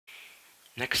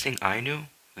Next thing I knew,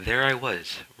 there I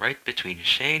was, right between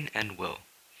Shane and Will.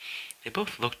 They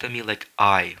both looked at me like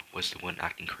I was the one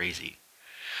acting crazy.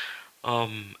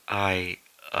 Um, I,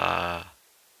 uh,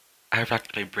 I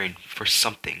racked my brain for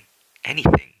something,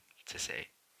 anything, to say.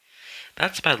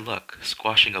 That's bad luck,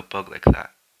 squashing a bug like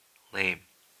that. Lame.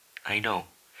 I know.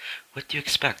 What do you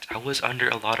expect? I was under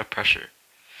a lot of pressure.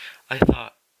 I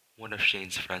thought, one of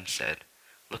Shane's friends said,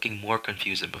 looking more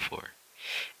confused than before.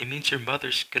 It means your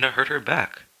mother's gonna hurt her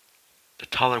back. The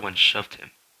taller one shoved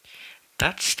him.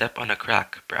 That's step on a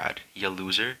crack, Brad, you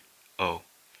loser. Oh,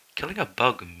 killing a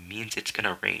bug means it's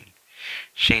gonna rain.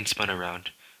 Shane spun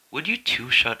around. Would you two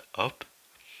shut up?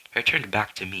 I turned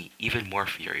back to me, even more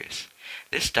furious.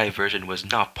 This diversion was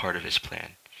not part of his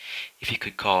plan. If you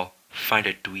could call find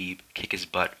a dweeb, kick his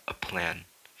butt a plan.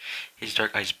 His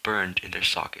dark eyes burned in their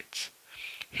sockets.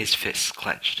 His fists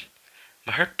clenched.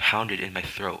 My heart pounded in my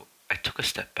throat. I took a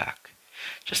step back.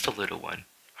 Just a little one,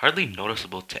 hardly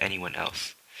noticeable to anyone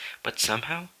else. But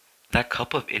somehow, that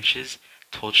couple of inches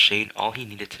told Shane all he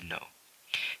needed to know.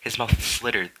 His mouth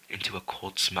slithered into a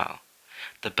cold smile.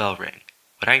 The bell rang,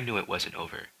 but I knew it wasn't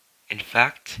over. In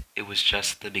fact, it was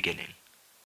just the beginning.